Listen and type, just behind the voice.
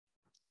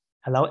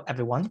Hello,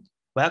 everyone.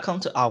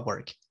 Welcome to our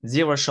work,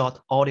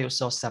 Zero-Shot Audio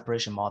Source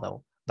Separation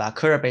Model by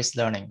Query-Based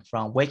Learning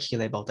from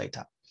Wiki-label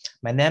data.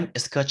 My name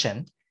is Ke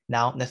Chen,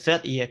 now the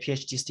third-year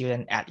PhD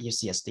student at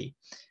UCSD.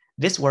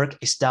 This work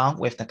is done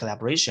with the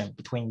collaboration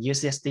between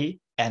UCSD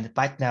and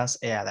ByteDance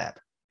AI Lab.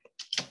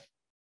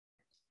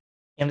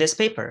 In this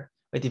paper,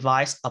 we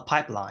devised a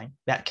pipeline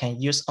that can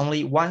use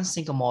only one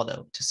single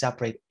model to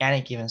separate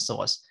any given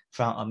source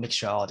from a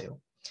mixture audio.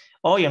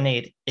 All you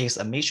need is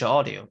a mixture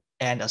audio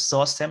and a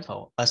source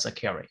sample as a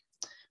query.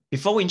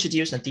 Before we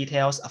introduce the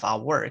details of our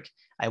work,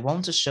 I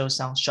want to show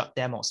some short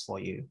demos for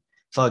you.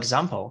 For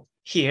example,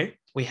 here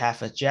we have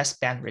a jazz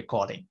band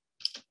recording.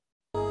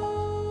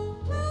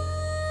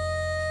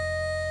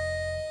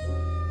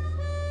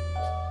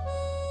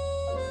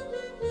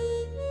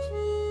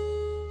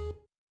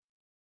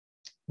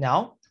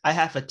 Now, I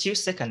have a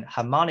 2-second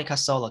harmonica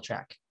solo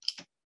track.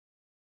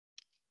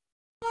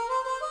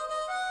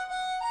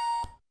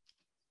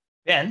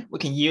 Then we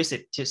can use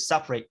it to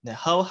separate the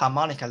whole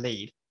harmonica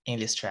lead in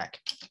this track.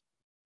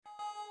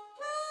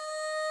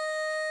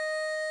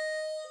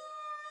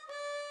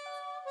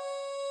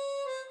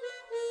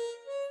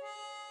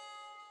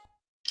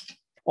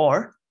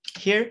 Or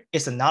here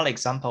is another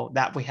example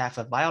that we have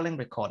a violin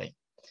recording.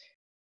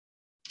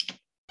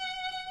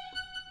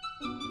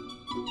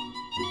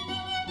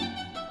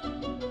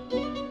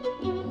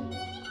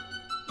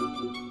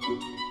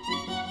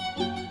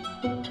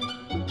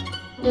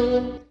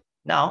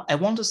 Now I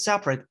want to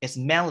separate its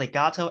main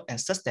legato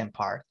and sustain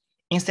part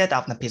instead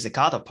of the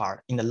pizzicato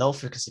part in the low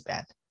frequency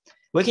band.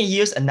 We can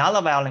use another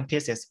violin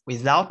pieces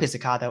without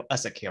pizzicato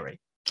as a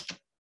query.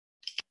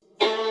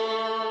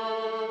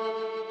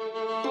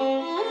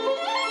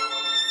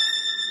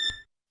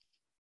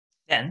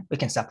 Then we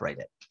can separate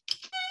it.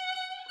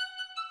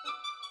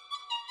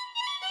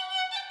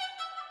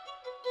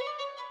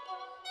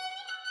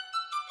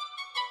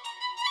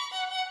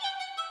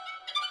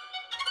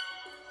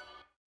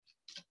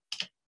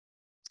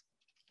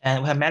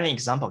 And we have many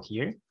examples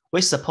here. We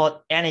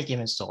support any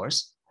given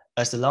source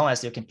as long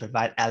as you can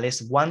provide at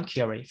least one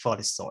query for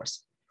this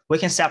source. We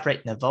can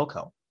separate the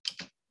vocal.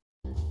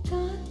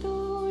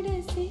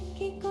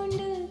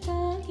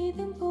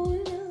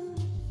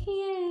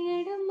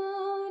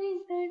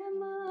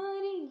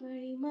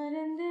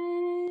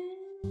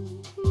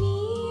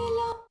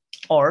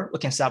 Or we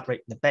can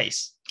separate the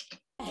bass.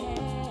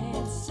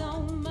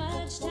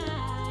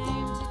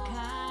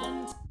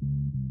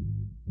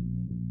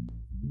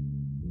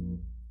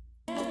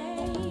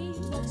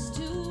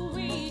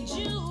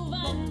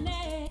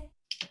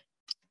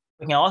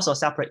 We can also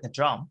separate the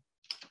drum.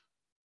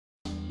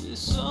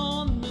 This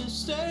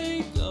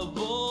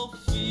unmistakable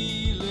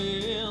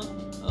feeling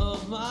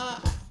of my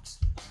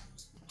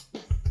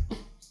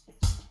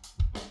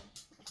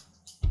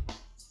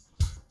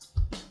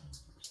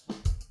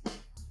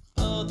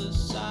other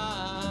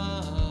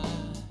side.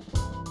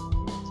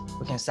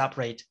 We can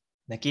separate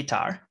the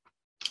guitar.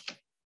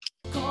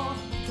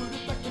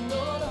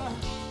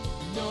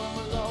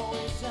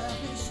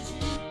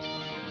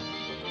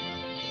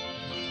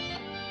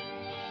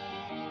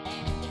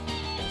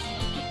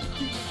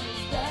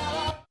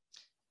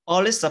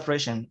 All these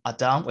separations are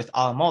done with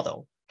our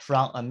model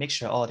from a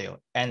mixture audio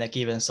and a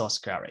given source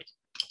query.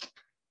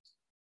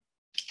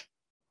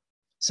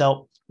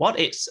 So what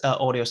is an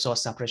audio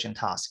source separation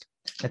task?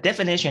 The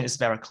definition is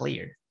very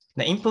clear.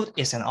 The input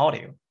is an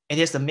audio. It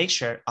is a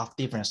mixture of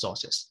different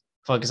sources.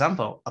 For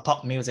example, a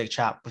pop music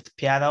track with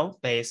piano,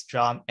 bass,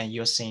 drum, and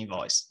your singing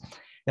voice.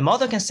 The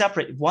model can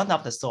separate one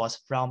of the source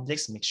from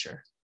this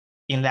mixture.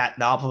 In that,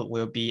 the output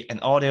will be an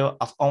audio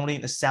of only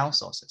the sound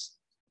sources.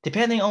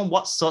 Depending on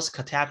what source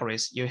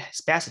categories you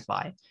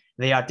specify,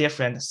 there are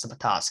different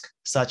subtasks,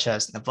 such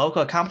as the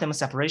vocal accompaniment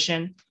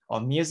separation,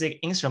 or music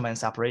instrument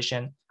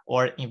separation,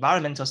 or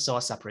environmental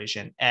source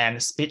separation,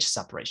 and speech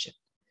separation.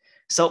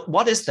 So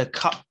what is the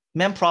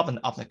main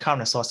problem of the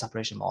current source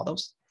separation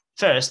models?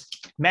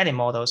 First, many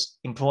models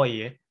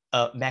employ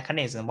a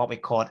mechanism, what we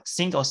call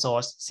single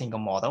source, single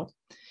model,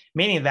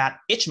 meaning that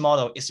each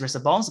model is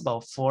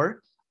responsible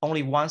for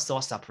only one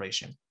source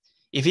separation.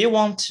 If you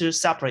want to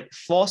separate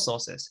 4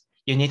 sources,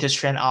 you need to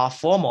train all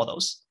 4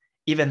 models,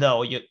 even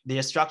though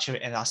their structure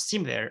and are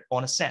similar or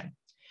the same.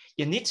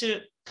 You need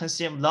to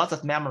consume lots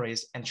of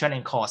memories and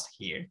training costs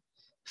here.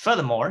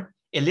 Furthermore,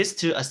 it leads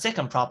to a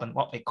second problem,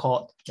 what we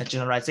call the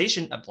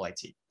generalization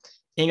ability.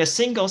 In a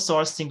single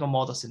source, single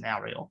model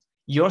scenario,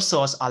 your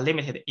sources are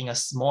limited in a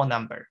small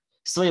number.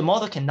 So your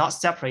model cannot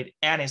separate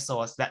any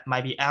source that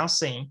might be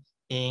unseen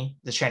in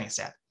the training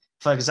set.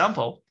 For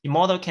example, your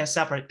model can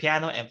separate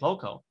piano and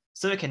vocal,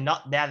 so you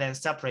cannot then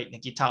separate the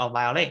guitar or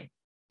violin.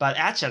 But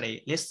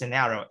actually, this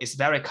scenario is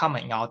very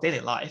common in our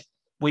daily life,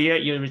 where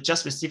you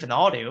just receive an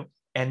audio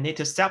and need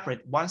to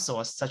separate one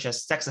source, such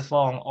as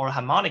saxophone or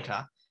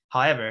harmonica.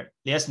 However,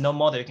 there's no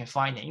model you can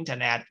find on the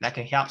internet that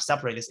can help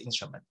separate this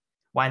instrument.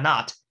 Why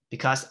not?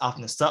 Because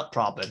of the third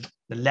problem,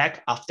 the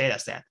lack of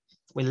dataset.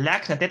 We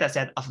lack the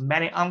dataset of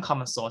many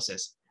uncommon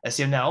sources. As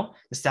you know,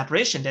 the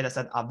separation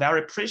datasets are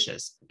very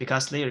precious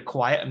because they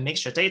require a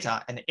mixture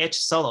data and each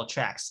solo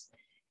tracks.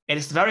 it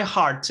is very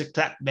hard to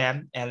collect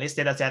them, and this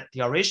data set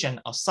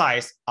duration or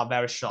size are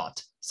very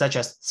short, such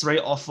as 3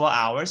 or 4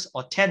 hours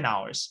or 10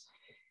 hours.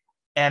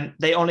 And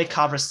they only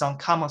cover some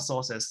common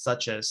sources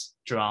such as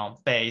drum,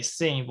 bass,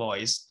 singing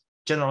voice,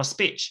 general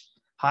speech.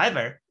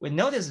 However, we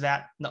notice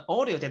that the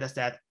audio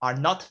dataset are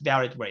not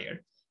very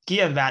rare,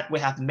 given that we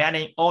have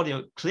many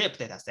audio clip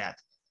dataset,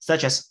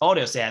 such as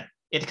AudioSet.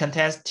 It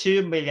contains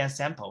 2 million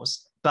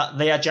samples, but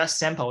they are just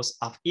samples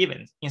of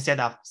events instead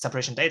of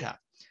separation data.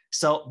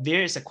 So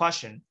there is a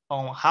question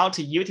on how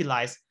to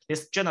utilize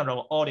this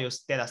general audio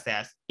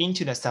datasets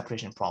into the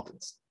separation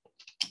problems.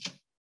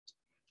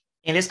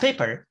 In this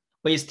paper,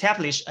 we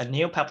established a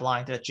new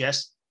pipeline to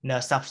address the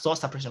source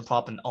separation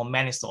problem on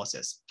many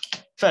sources.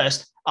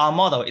 First, our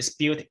model is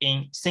built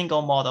in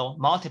single model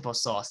multiple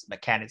source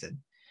mechanism.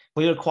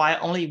 We require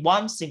only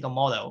one single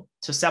model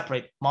to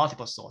separate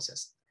multiple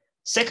sources.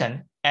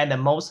 Second, and the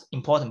most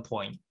important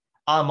point,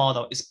 our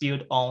model is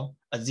built on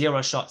a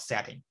zero-shot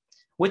setting.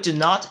 We do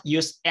not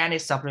use any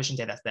separation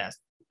datasets,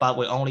 but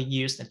we only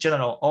use the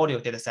general audio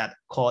dataset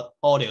called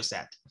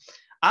AudioSet.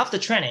 After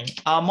training,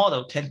 our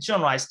model can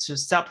generalize to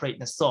separate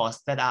the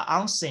sources that are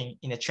unseen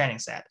in the training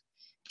set.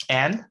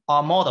 And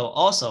our model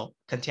also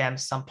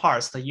contains some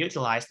parts to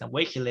utilize the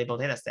wiki label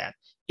dataset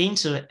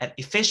into an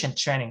efficient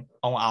training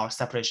on our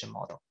separation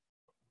model.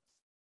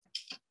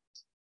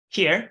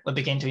 Here, we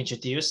begin to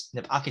introduce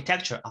the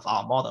architecture of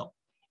our model.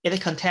 It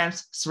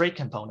contains 3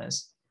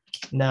 components: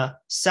 the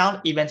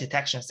sound event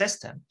detection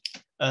system,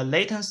 a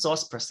latent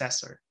source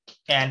processor,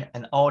 and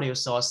an audio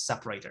source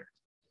separator.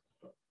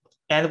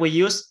 And we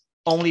use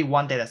only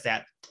one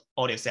dataset,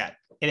 AudioSet.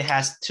 It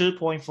has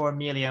 2.4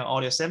 million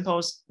audio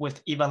samples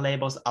with event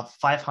labels of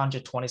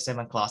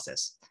 527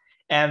 classes.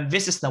 And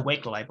this is the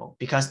wake label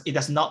because it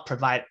does not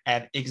provide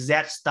an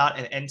exact start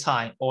and end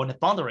time or the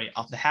boundary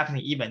of the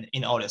happening event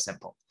in audio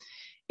sample.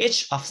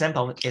 Each of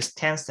sample is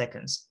 10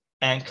 seconds.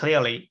 And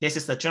clearly, this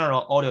is the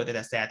general audio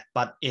dataset,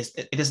 but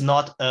it is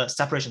not a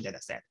separation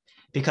dataset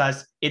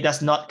because it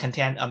does not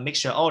contain a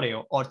mixture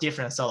audio or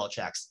different solo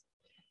tracks.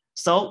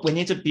 So we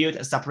need to build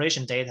a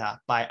separation data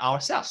by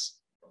ourselves.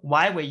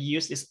 Why we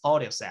use this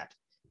audio set?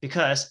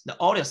 Because the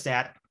audio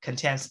set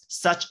contains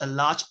such a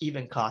large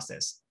event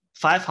classes,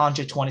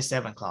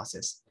 527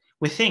 classes.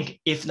 We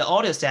think if the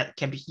audio set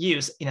can be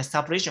used in a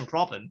separation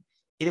problem,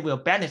 it will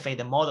benefit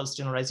the model's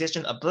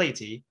generalization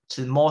ability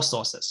to more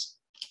sources.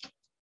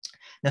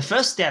 The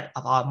first step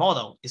of our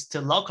model is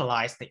to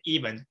localize the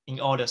event in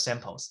audio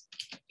samples.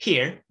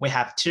 Here, we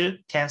have 2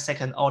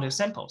 10-second audio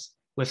samples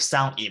with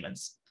sound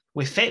events.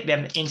 We feed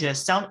them into the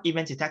sound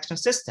event detection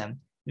system,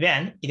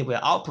 then it will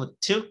output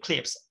 2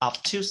 clips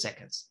of 2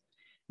 seconds.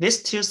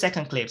 These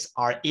 2-second clips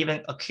are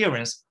event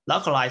occurrence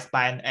localized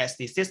by an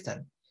SD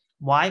system.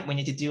 Why we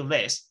need to do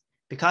this?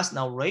 Because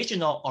the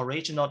original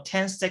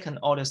 10-second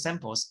audio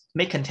samples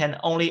may contain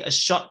only a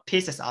short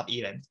pieces of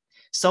event.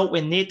 So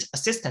we need a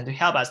system to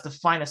help us to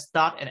find the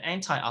start and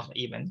end time of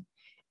the event.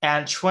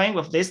 And train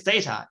with this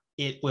data,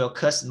 it will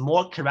cause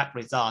more correct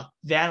result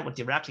than we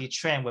directly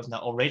train with the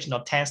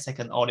original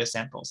 10-second audio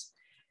samples.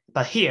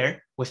 But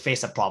here, we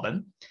face a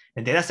problem.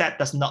 The dataset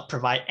does not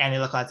provide any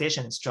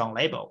localization strong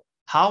label.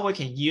 How we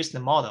can use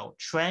the model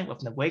trained with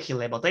the wiki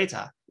label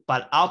data,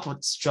 but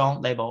output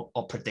strong label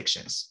or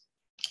predictions.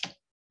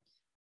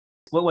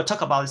 We will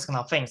talk about this kind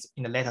of things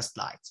in the later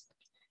slides.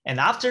 And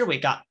after we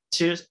got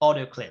 2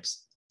 audio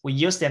clips, we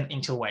use them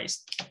in 2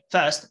 ways.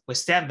 First, we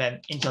send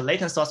them into a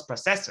latent source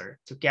processor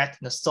to get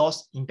the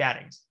source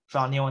embeddings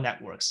from neural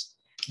networks.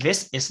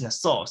 This is the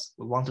source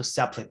we want to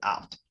separate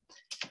out.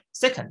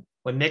 Second,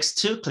 we mix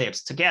 2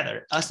 clips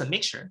together as a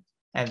mixture,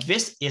 and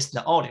this is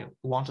the audio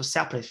we want to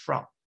separate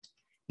from.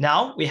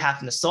 Now we have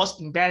the source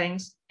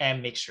embeddings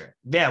and mixture.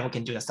 Then we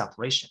can do the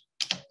separation.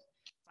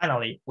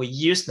 Finally, we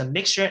use the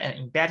mixture and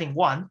embedding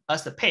 1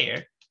 as the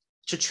pair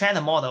to train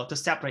the model to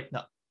separate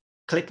the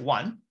clip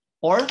 1,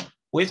 or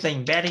with the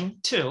embedding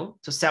 2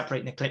 to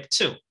separate the clip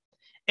 2.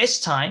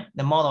 Each time,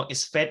 the model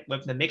is fed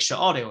with the mixture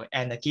audio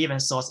and the given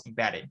source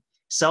embedding.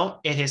 So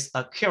it is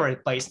a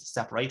query-based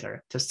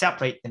separator to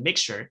separate the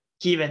mixture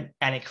given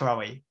any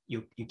query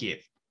you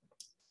give.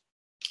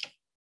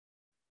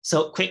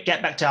 So quick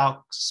get back to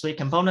our 3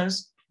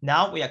 components.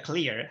 Now we are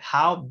clear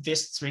how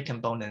these 3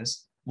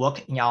 components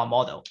work in our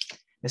model.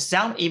 The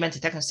sound event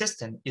detection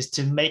system is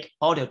to make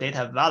audio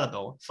data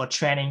available for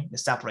training the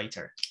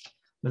separator.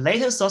 The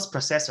latent source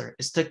processor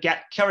is to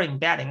get query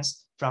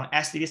embeddings from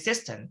SDD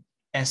system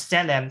and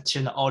send them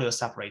to the audio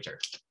separator.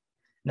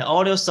 The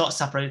audio source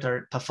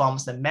separator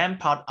performs the main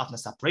part of the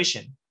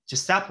separation to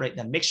separate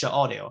the mixture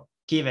audio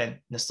given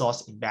the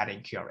source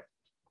embedding query.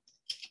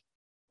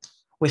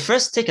 We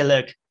first take a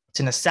look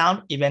to the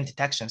sound event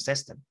detection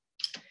system.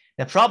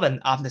 The problem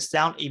of the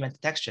sound event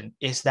detection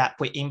is that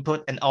we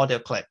input an audio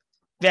clip.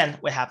 Then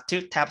we have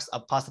 2 types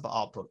of possible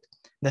output.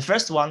 The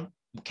first one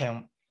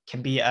can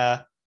be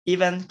a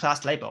event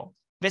class label.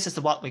 This is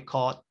what we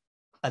call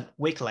a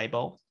weak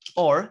label,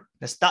 or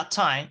the start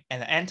time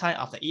and the end time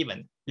of the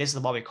event. This is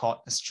what we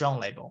call a strong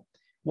label.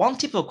 One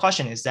typical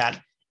question is that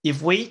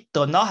if we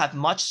do not have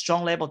much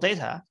strong label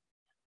data,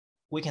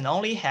 we can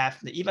only have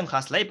the even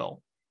class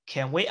label,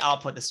 can we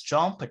output a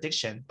strong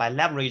prediction by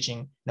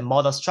leveraging the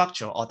model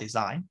structure or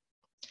design?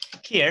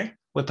 Here,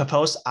 we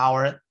propose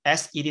our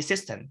SED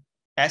system,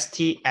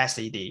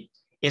 STSED.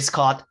 It's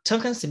called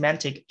Token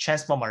Semantic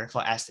Transformer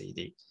for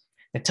SED.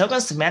 The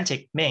token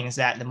semantic means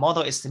that the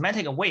model is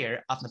semantic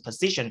aware of the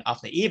position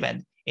of the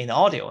event in the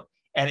audio,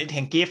 and it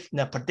can give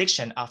the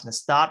prediction of the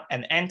start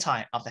and end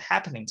time of the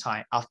happening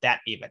time of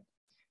that event.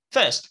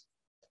 First,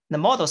 the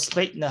model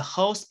split the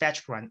whole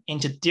spectrum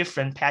into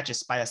different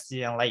patches by a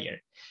CNN layer.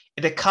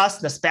 It cuts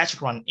the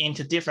spectrum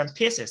into different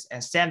pieces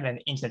and sends them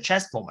into the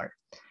transformer.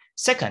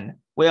 Second,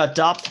 we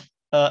adopt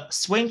a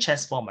swing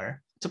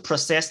transformer to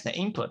process the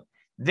input.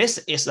 This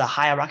is a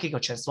hierarchical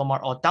transformer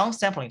or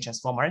downsampling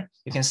transformer.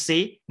 You can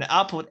see the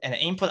output and the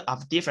input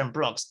of different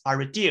blocks are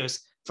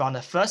reduced from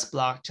the first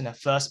block to the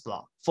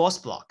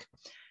fourth block.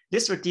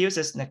 This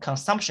reduces the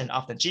consumption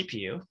of the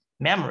GPU,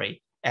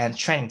 memory, and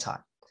training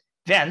time.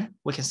 Then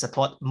we can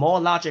support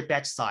more larger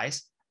batch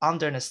size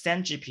under the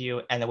same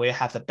GPU, and we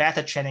have the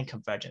better training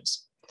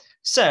convergence.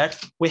 Third,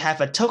 we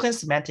have a token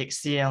semantic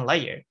CNN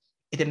layer.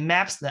 It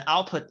maps the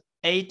output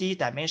AD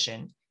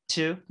dimension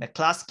to the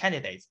class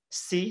candidate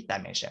C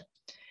dimension.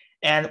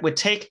 And we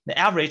take the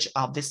average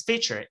of this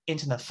feature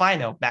into the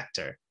final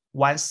vector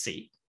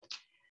 1C.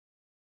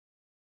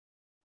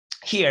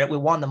 Here, we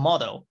want the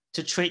model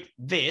to treat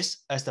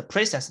this as the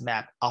presence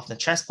map of the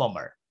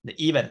transformer, the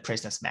event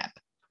presence map.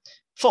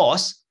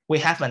 Fourth, we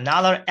have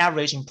another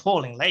averaging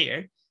pooling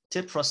layer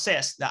to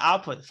process the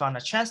output from the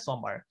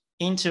transformer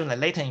into the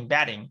latent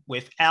embedding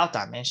with L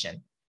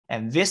dimension.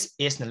 And this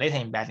is the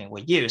latent embedding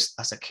we use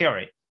as a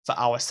query for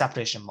our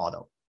separation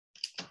model.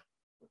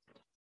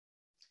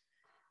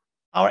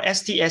 Our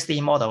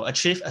STSD model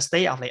achieves a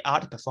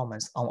state-of-the-art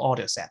performance on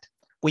audio set.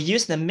 We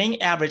use the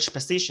mean average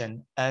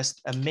position as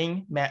a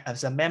main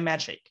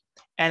metric,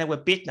 and we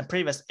beat the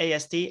previous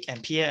AST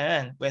and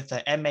PAN with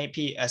the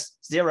MAP as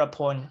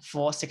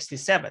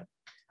 0.467.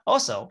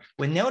 Also,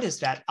 we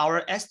noticed that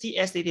our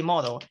STSD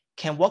model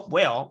can work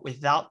well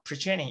without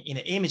pre-training in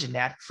the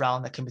ImageNet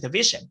from the computer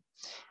vision.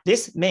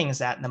 This means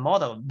that the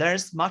model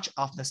learns much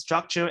of the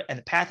structure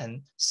and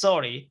pattern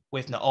solely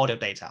with the audio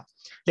data.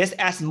 This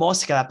adds more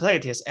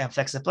scalabilities and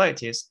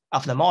flexibilities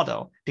of the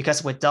model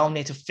because we don't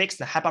need to fix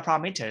the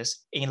hyperparameters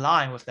in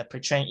line with the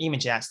pre-trained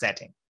ImageNet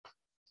setting.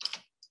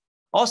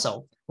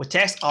 Also, we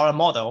test our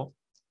model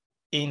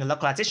in the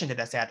localization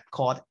dataset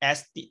called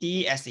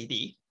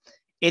DESED.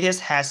 It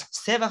has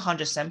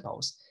 700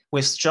 samples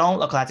with strong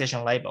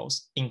localization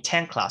labels in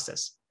 10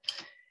 classes.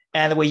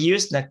 And we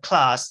use the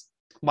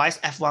class-wise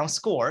F1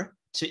 score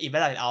to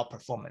evaluate our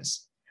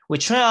performance. We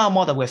train our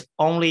model with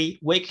only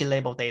wiki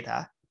label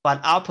data, but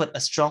output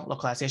a strong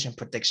localization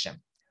prediction.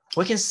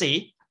 We can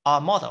see our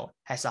model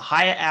has a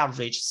higher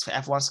average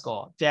F1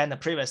 score than the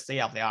previous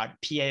state-of-the-art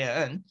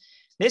PAN.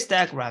 This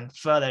diagram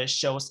further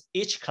shows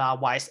each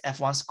class-wise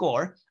F1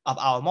 score of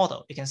our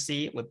model. You can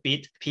see we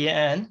beat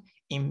PAN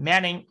in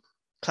many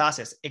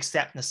classes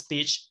except the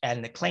speech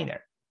and the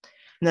cleaner.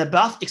 The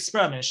above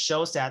experiment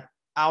shows that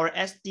our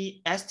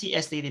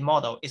STSD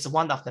model is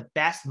one of the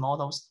best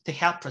models to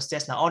help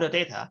process the audio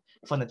data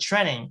for the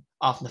training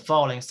of the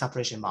following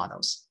separation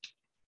models.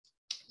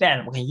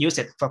 Then we can use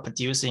it for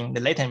producing the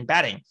latent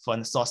embedding for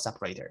the source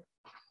separator.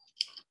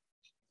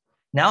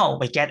 Now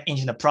we get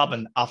into the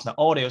problem of the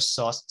audio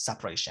source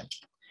separation.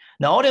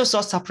 The audio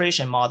source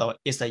separation model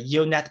is a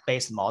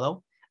UNet-based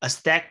model, a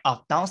stack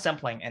of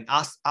downsampling and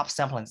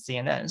upsampling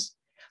CNNs.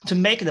 To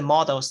make the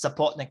model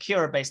support the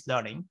query-based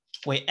learning,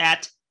 we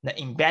add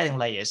the embedding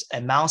layers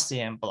among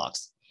CNN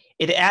blocks.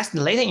 It adds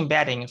the latent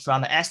embedding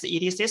from the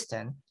SED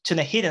system to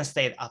the hidden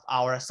state of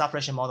our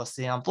separation model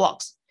CNN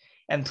blocks.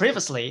 And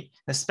previously,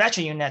 the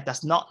spectral unit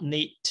does not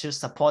need to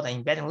support the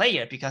embedding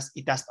layer because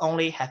it does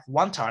only have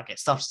one target,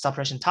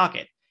 separation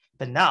target.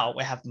 But now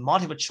we have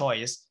multiple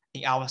choice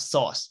in our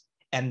source,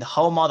 and the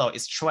whole model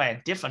is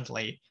trained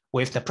differently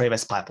with the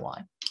previous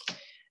pipeline.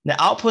 The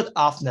output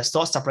of the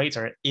source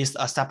separator is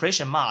a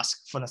separation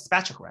mask for the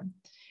spectrogram,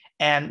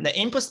 and the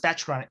input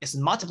spectrum is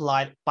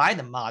multiplied by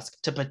the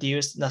mask to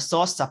produce the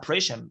source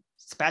separation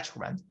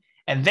spectrogram.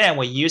 And then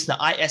we use the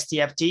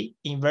ISTFT,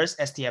 inverse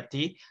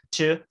STFT,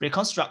 to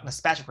reconstruct the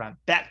spectrogram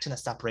back to the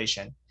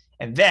separation.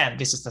 And then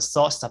this is the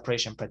source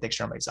separation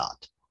prediction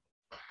result.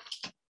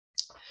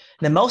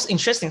 The most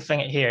interesting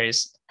thing here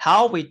is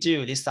how we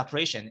do this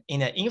separation in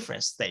the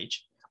inference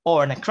stage,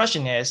 or the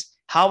question is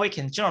how we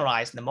can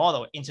generalize the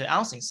model into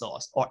unseen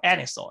source or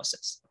any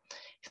sources.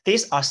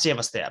 These are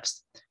several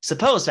steps.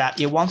 Suppose that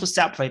you want to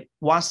separate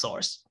one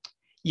source.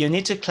 You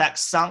need to collect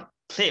some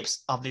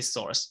clips of this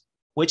source,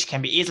 which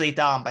can be easily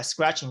done by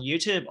scratching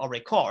YouTube or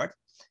record.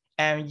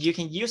 And you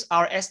can use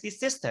our SD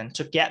system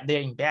to get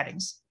their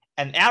embeddings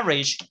and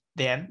average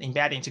them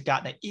embedding to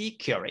get the E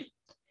query.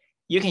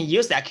 You can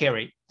use that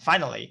query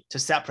finally to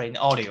separate the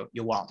audio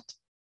you want.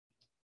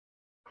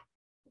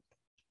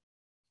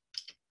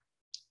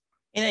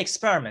 In the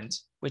experiment,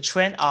 we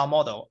trained our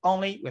model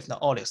only with the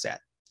audio set,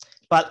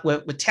 but we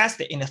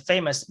tested in the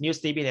famous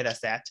MuseDB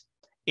dataset.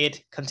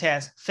 It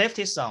contains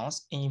 50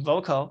 songs in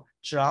vocal,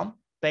 drum,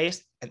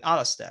 base, and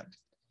other stuff.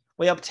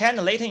 We obtain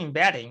the latent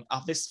embedding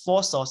of these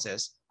 4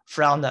 sources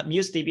from the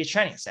MuseDB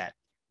training set,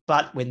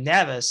 but we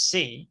never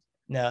see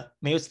the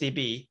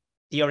MuseDB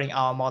during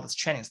our model's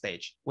training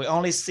stage. We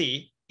only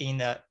see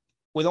the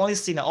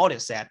audio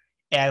set,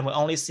 and we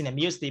only see the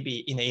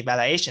MuseDB in the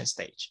evaluation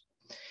stage.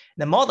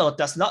 The model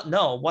does not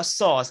know what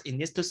source it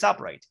needs to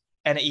separate,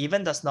 and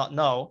even does not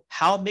know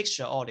how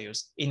mixture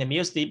audios in the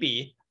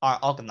MuseDB are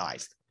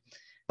organized.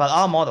 But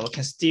our model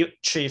can still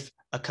achieve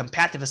a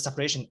competitive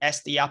separation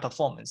SDR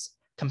performance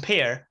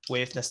compared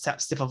with the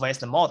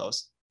supervised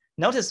models.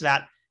 Notice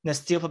that the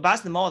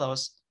supervised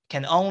models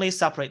can only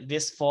separate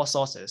these 4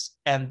 sources,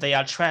 and they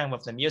are trained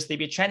with the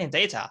MuseDB training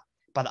data,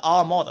 but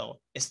our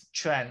model is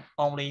trained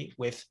only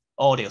with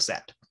audio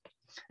set.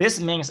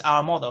 This means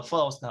our model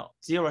follows the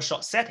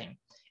zero-shot setting,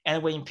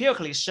 and we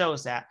empirically show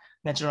that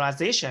the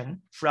generalization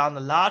from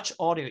the large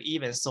audio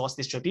even source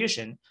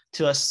distribution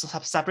to a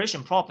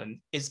separation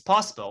problem is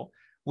possible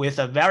with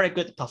a very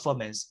good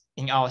performance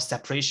in our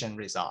separation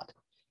result.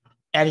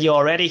 And you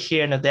already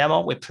hear in the demo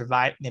we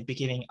provide in the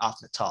beginning of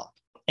the talk.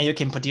 And you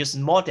can produce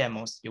more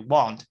demos you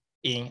want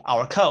in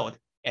our code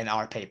and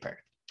our paper.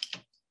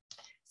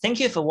 Thank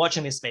you for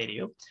watching this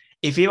video.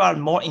 If you are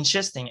more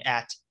interested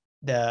at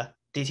the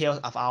details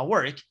of our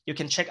work, you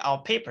can check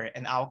our paper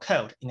and our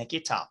code in the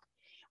GitHub.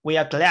 We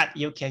are glad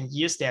you can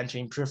use them to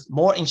improve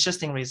more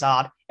interesting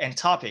results and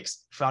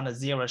topics from the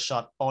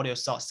zero-shot audio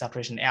source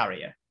separation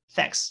area.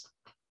 Thanks.